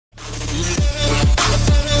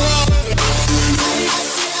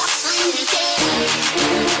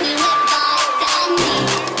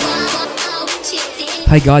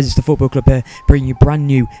Hi guys, it's the Football Club here, bringing you a brand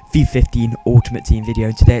new FIFA 15 Ultimate Team video.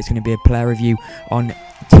 And today it's going to be a player review on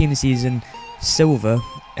Team of the Season Silver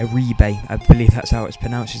Uribe. I believe that's how it's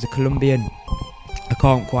pronounced. He's a Colombian. I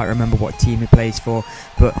can't quite remember what team he plays for,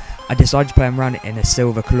 but I decided to play him around in a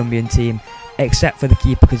silver Colombian team, except for the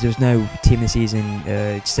keeper because there was no Team of the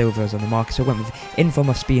Season silvers on the market. So I went with Info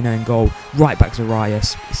Mospino in goal, right back's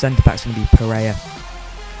Arias, centre back's going to be Pereira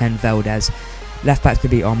and Valdez, left back's going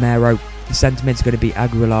to be Armero. The centre mid's going to be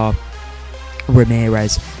Aguilar,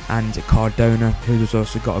 Ramirez and Cardona, who's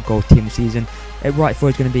also got a goal Team of the Season. Right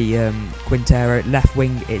forward is going to be Quintero. Left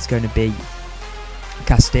wing it's going to be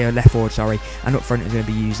Castillo, left forward, sorry. And up front is going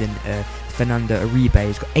to be using Fernando Uribe.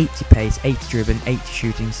 He's got 80 pace, 80 dribbling, 80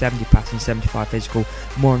 shooting, 70 passing, 75 physical.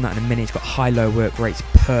 More on that in a minute. He's got high-low work rates,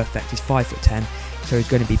 perfect. He's 5'10", so he's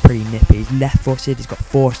going to be pretty nippy. He's left-footed. He's got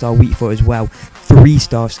 4-star weak foot as well.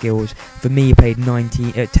 3-star skills. For me, he played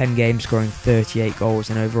 10 games, scoring 38 goals,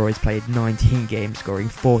 and overall he's played 19 games, scoring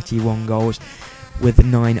 41 goals with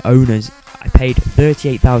 9 owners. I paid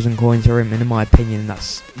 38,000 coins for him, and in my opinion,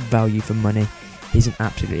 that's value for money. He's an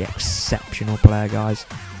absolutely exceptional player, guys.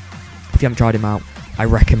 If you haven't tried him out, I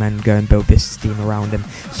recommend go and build this team around him.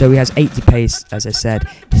 So he has 80 pace, as I said.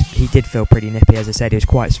 He did feel pretty nippy, as I said. He was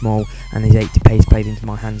quite small, and his 80 pace played into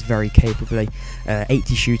my hands very capably.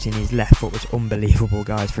 80 shooting, his left foot was unbelievable,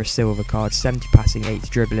 guys, for a silver card. 70 passing, 80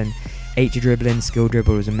 dribbling. 80 dribbling, skill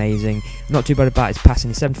dribble was amazing. Not too bad about his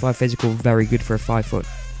passing. 75 physical, very good for a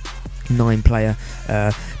 5'9" player.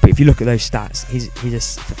 But if you look at those stats, he's a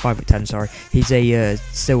 5'10", sorry. He's a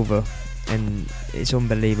silver, and it's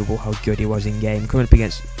unbelievable how good he was in game, coming up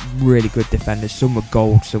against really good defenders. Some were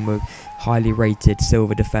gold, some were highly rated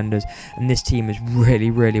silver defenders, and this team is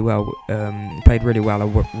really well played really well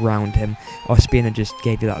around him. Ospina just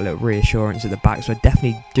gave you that little reassurance at the back, so I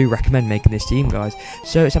definitely do recommend making this team, guys.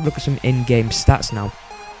 So let's have a look at some in-game stats now.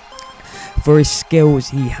 For his skills,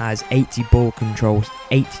 he has 80 ball controls,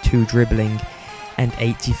 82 dribbling and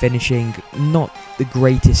 80 finishing. Not the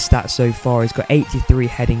greatest stats so far. He's got 83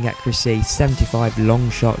 heading accuracy, 75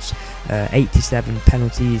 long shots, 87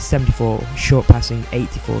 penalties, 74 short passing,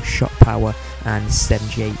 84 shot power and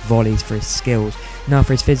 78 volleys for his skills. Now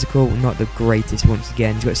for his physical, not the greatest once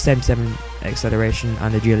again. He's got 77 acceleration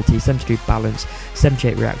and agility, 72 balance,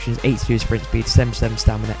 78 reactions, 82 sprint speed, 77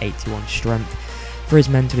 stamina, 81 strength. For his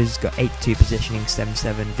mental, he's got 82 positioning,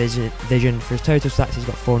 77 vision. For his total stats, he's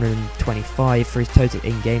got 425. For his total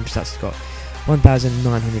in-game stats, he's got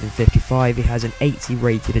 1,955. He has an 80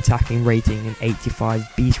 rated attacking rating and 85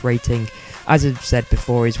 beast rating. As I've said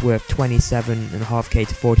before, he's worth 27.5k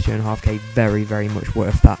to 42.5k. Very much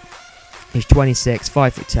worth that. He's 26,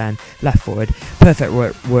 5'10", left footed. Perfect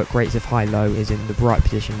work rates of high-low, is in the right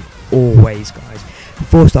position always, guys.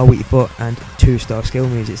 4-star weak foot and 2-star skill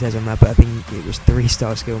moves, it says on there, but I think it was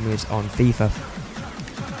 3-star skill moves on FIFA.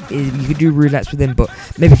 You could do roulettes with him, but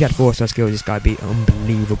maybe if you had 4-star skills, this guy would be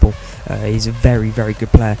unbelievable. He's a very good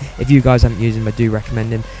player. If you guys haven't used him, I do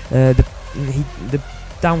recommend him. The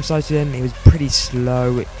downside to him, he was pretty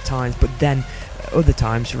slow at times, but then other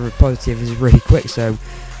times, for a positive, he's really quick. So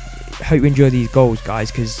hope you enjoy these goals, guys,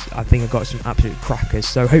 because I think I've got some absolute crackers.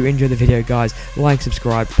 So hope you enjoy the video, guys. Like,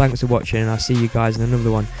 subscribe, thanks for watching, and I'll see you guys in another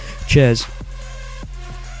one. Cheers.